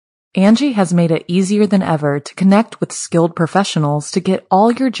Angie has made it easier than ever to connect with skilled professionals to get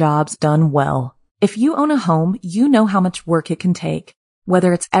all your jobs done well. If you own a home, you know how much work it can take,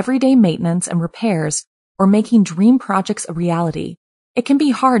 whether it's everyday maintenance and repairs or making dream projects a reality. It can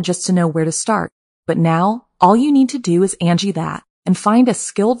be hard just to know where to start, but now all you need to do is Angie that and find a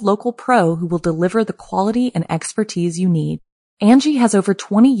skilled local pro who will deliver the quality and expertise you need. Angie has over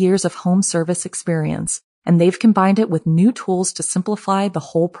 20 years of home service experience, and they've combined it with new tools to simplify the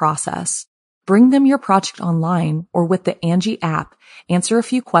whole process. Bring them your project online or with the Angie app, answer a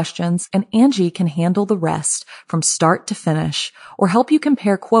few questions, and Angie can handle the rest from start to finish, or help you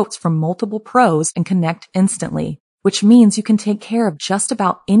compare quotes from multiple pros and connect instantly, which means you can take care of just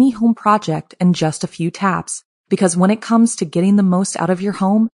about any home project in just a few taps. Because when it comes to getting the most out of your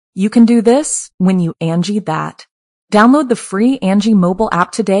home, you can do this when you Angie that. Download the free Angie mobile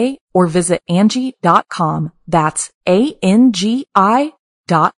app today or visit Angie.com. That's ANGI.com.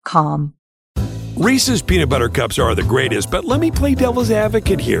 Reese's peanut butter cups are the greatest, but let me play devil's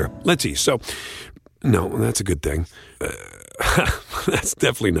advocate here. Let's see. So, no, that's a good thing. That's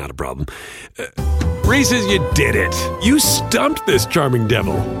definitely not a problem. Reese's, you did it. You stumped this charming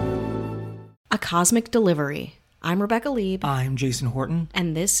devil. A Cosmic Delivery. I'm Rebecca Lieb. I'm Jason Horton.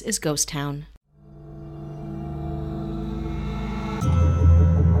 And this is Ghost Town.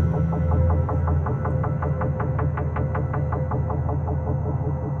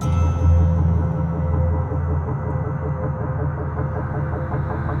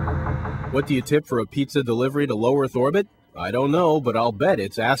 What do you tip for a pizza delivery to low Earth orbit? I don't know, but I'll bet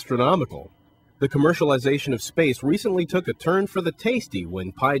it's astronomical. The commercialization of space recently took a turn for the tasty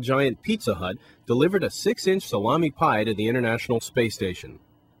when pie giant Pizza Hut delivered a 6-inch salami pie to the International Space Station.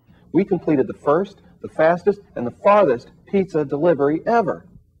 We completed the first, the fastest, and the farthest pizza delivery ever.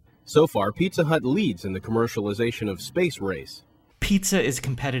 So far, Pizza Hut leads in the commercialization of space race. Pizza is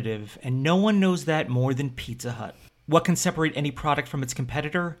competitive, and no one knows that more than Pizza Hut. What can separate any product from its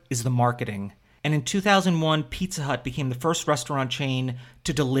competitor is the marketing. And in 2001, Pizza Hut became the first restaurant chain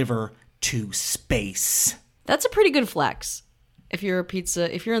to deliver to space. That's a pretty good flex. If you're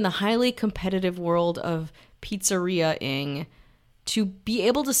in the highly competitive world of pizzeria-ing, to be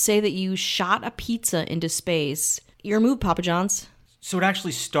able to say that you shot a pizza into space, your move, Papa John's. So it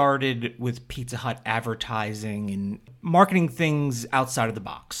actually started with Pizza Hut advertising and marketing things outside of the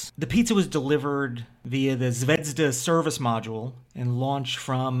box. The pizza was delivered via the Zvezda service module and launched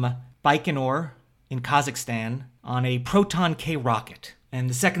from Baikonur in Kazakhstan on a Proton K rocket. And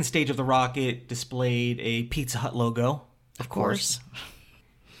the second stage of the rocket displayed a Pizza Hut logo. Of course.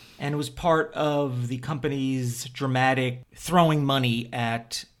 And it was part of the company's dramatic throwing money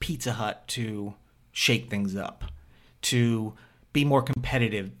at Pizza Hut to shake things up, to be more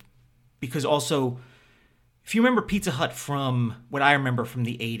competitive. Because also, if you remember Pizza Hut from what I remember from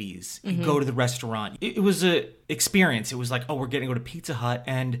the 80s, you go to the restaurant. It was an experience. It was like, oh, we're getting to go to Pizza Hut.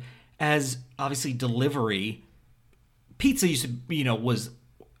 And as obviously delivery, pizza used to, was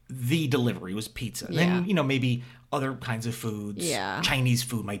the delivery, was pizza. Yeah. Then, maybe other kinds of foods. Yeah. Chinese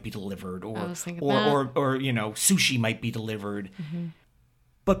food might be delivered, or sushi might be delivered. Mm-hmm.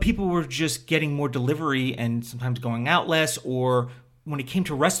 But people were just getting more delivery and sometimes going out less. Or when it came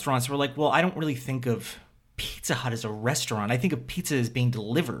to restaurants, we're like, well, I don't really think of Pizza Hut as a restaurant. I think of pizza as being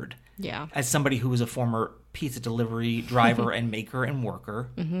delivered. Yeah. As somebody who was a former pizza delivery driver and maker and worker.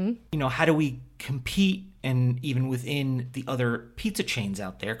 Mm-hmm. How do we compete, and even within the other pizza chains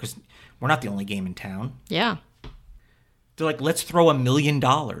out there? Because we're not the only game in town. Yeah. They're like, let's throw $1 million,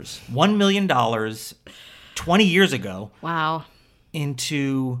 $1 million, 20 years ago. Wow.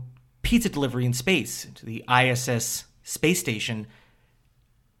 Into pizza delivery in space, into the ISS space station.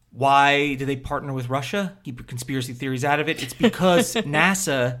 Why did they partner with Russia? Keep conspiracy theories out of it. It's because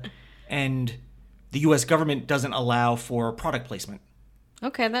NASA and the U.S. government doesn't allow for product placement.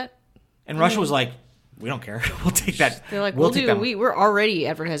 Okay, And Russia was like, we don't care. We'll take that. They're like, we're already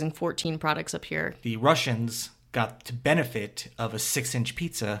advertising 14 products up here. The Russians got to benefit of a 6-inch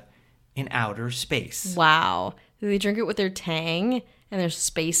pizza in outer space. Wow. Do they drink it with their Tang and their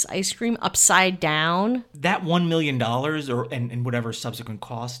space ice cream upside down? That $1 million and whatever subsequent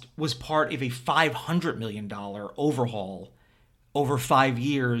cost was part of a $500 million overhaul over 5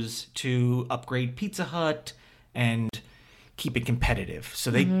 years to upgrade Pizza Hut and keep it competitive.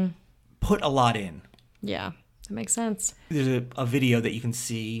 So they put a lot in. Yeah, that makes sense. There's a video that you can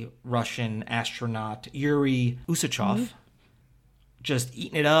see Russian astronaut Yuri Usachov just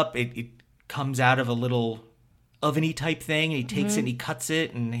eating it up. It comes out of a little oven-y type thing, and he takes it and he cuts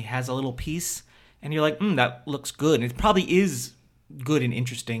it, and he has a little piece, and you're like, that looks good. And it probably is good and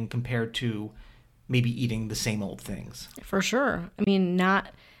interesting compared to maybe eating the same old things. For sure. I mean,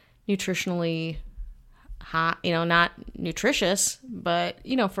 nutritionally hot, not nutritious, but,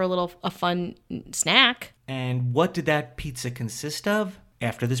 for a fun snack. And what did that pizza consist of?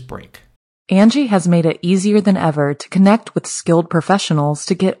 After this break. Angie has made it easier than ever to connect with skilled professionals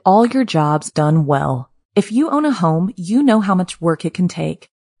to get all your jobs done well. If you own a home, you know how much work it can take,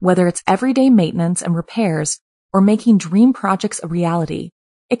 whether it's everyday maintenance and repairs or making dream projects a reality.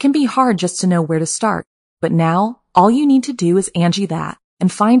 It can be hard just to know where to start, but now all you need to do is Angie that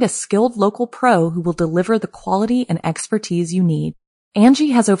and find a skilled local pro who will deliver the quality and expertise you need.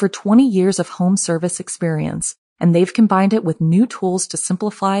 Angie has over 20 years of home service experience, and they've combined it with new tools to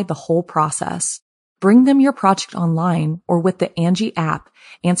simplify the whole process. Bring them your project online or with the Angie app,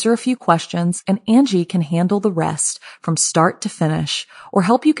 answer a few questions, and Angie can handle the rest from start to finish, or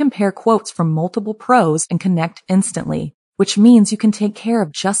help you compare quotes from multiple pros and connect instantly, which means you can take care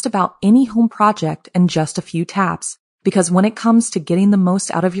of just about any home project in just a few taps. Because when it comes to getting the most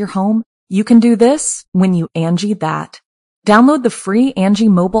out of your home, you can do this when you Angie that. Download the free Angie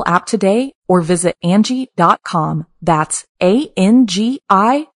mobile app today or visit Angie.com. That's ANGI.com.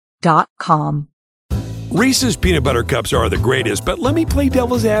 Reese's peanut butter cups are the greatest, but let me play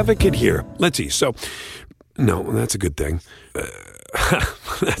devil's advocate here. Let's see. So, no, that's a good thing.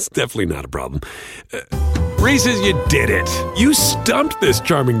 That's definitely not a problem. Reese's, you did it. You stumped this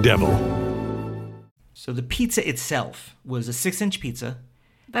charming devil. So the pizza itself was a 6-inch pizza.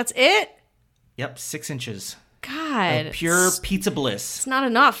 That's it? Yep, 6 inches. God. Of pure pizza bliss. It's not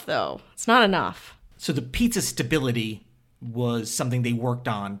enough, though. It's not enough. So the pizza stability was something they worked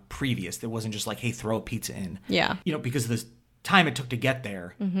on previous. It wasn't just like, hey, throw a pizza in. Yeah. Because the time it took to get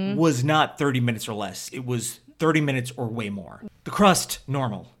there was not 30 minutes or less. It was 30 minutes or way more. The crust,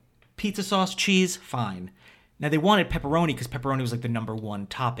 normal. Pizza sauce, cheese, fine. Now, they wanted pepperoni because pepperoni was like the number one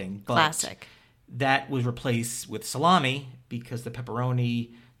topping. But classic. That was replaced with salami because the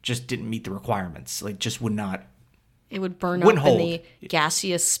pepperoni just didn't meet the requirements. Like, just would not. It would burn Wouldn't up hold. in the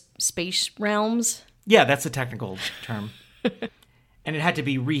gaseous space realms. Yeah, that's the technical term. And it had to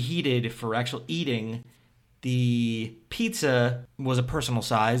be reheated for actual eating. The pizza was a personal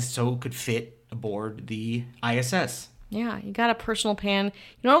size, so it could fit aboard the ISS. Yeah, you got a personal pan. You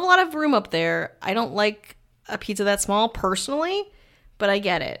don't have a lot of room up there. I don't like a pizza that small personally, but I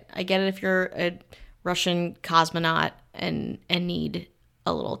get it. I get it if you're a Russian cosmonaut and need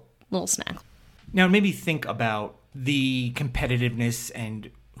a little snack. Now, it made me think about the competitiveness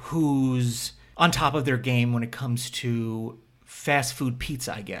and who's on top of their game when it comes to fast food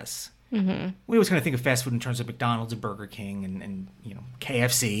pizza, I guess. Mm-hmm. We always kind of think of fast food in terms of McDonald's and Burger King and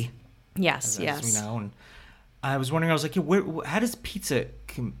KFC. Yes, As we know. And I was wondering, I was like, how does pizza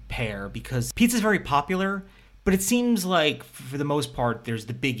compare? Because pizza is very popular, but it seems like, for the most part, there's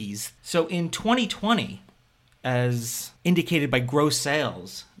the biggies. So in 2020, as indicated by gross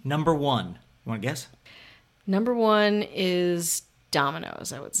sales, number one, you want to guess? Number one is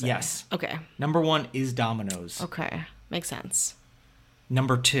Domino's, I would say. Yes. Okay. Number one is Domino's. Okay. Makes sense.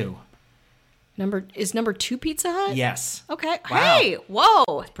 Number two. Number two Pizza Hut? Yes. Okay. Wow. Hey,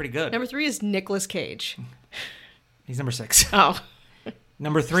 whoa. Pretty good. Number three is Nicolas Cage. He's number 6. Oh.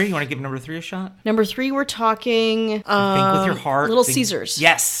 Number 3, you want to give number 3 a shot? Number 3, we're talking Think with your heart. Little Think- Caesars.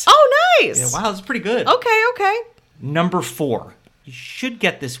 Yes. Oh, nice. Yeah, wow, that's pretty good. Okay. Number 4. You should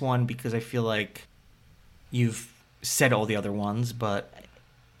get this one because I feel like you've said all the other ones, but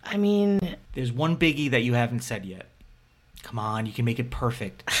I mean, there's one biggie that you haven't said yet. Come on, you can make it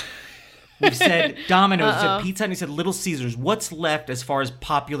perfect. We've said Domino's, you said Pizza Hut, and you said Little Caesars. What's left as far as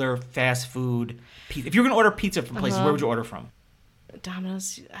popular fast food pizza? If you're going to order pizza from places, where would you order from?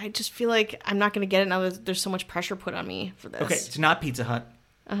 Domino's, I just feel like I'm not going to get it now that there's so much pressure put on me for this. Okay, it's not Pizza Hut.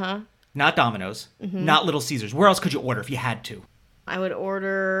 Not Domino's. Not Little Caesars. Where else could you order if you had to? I would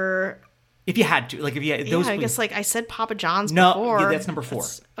order... If you had to. Like, if you had those. I guess, like, I said Papa John's No, before. yeah, that's number 4.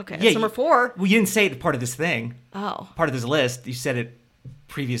 That's number 4. Well, you didn't say it part of this thing. Oh. Part of this list. You said it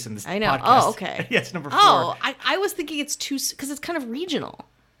previous in this I know. podcast. Oh, okay. Yeah, it's number 4. Oh, I was thinking it's too... Because it's kind of regional.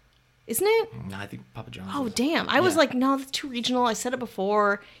 Isn't it? No, I think Papa John's. Oh, is- damn. I was yeah. like, no, that's too regional. I said it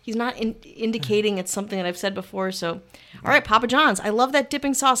before. He's not indicating it's something that I've said before. So, all right, Papa John's. I love that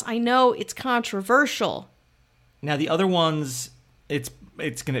dipping sauce. I know it's controversial. Now, the other ones, it's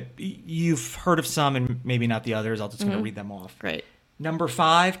going to... You've heard of some and maybe not the others. I'll just going to read them off. Great. Number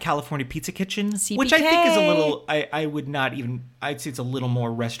 5, California Pizza Kitchen. CPK. Which I think is a little... I would not even... I'd say it's a little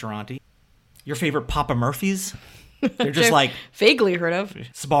more restaurant-y. Your favorite Papa Murphy's? They're just like... Vaguely heard of.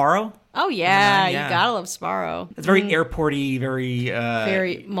 Sbarro? Oh, yeah. Yeah. You gotta love Sbarro. It's very airporty, very...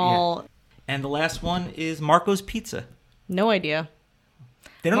 Very mall. Yeah. And the last one is Marco's Pizza. No idea.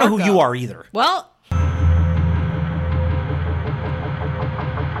 They don't know who Marco. you are either. Well...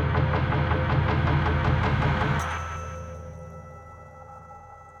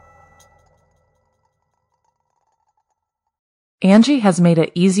 Angie has made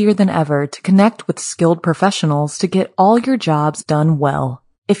it easier than ever to connect with skilled professionals to get all your jobs done well.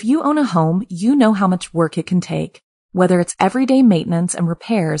 If you own a home, you know how much work it can take, whether it's everyday maintenance and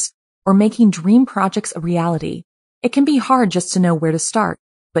repairs or making dream projects a reality. It can be hard just to know where to start,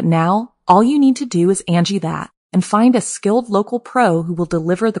 but now all you need to do is Angie that and find a skilled local pro who will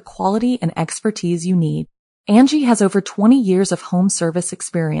deliver the quality and expertise you need. Angie has over 20 years of home service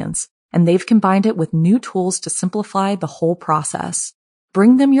experience, and they've combined it with new tools to simplify the whole process.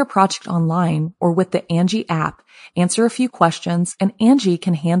 Bring them your project online or with the Angie app, answer a few questions, and Angie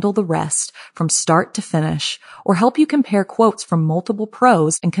can handle the rest from start to finish or help you compare quotes from multiple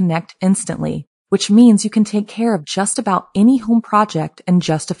pros and connect instantly, which means you can take care of just about any home project in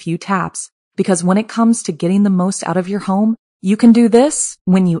just a few taps. Because when it comes to getting the most out of your home, you can do this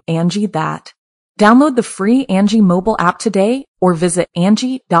when you Angie that. Download the free Angie mobile app today or visit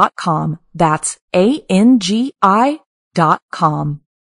Angie.com. That's ANGI.com.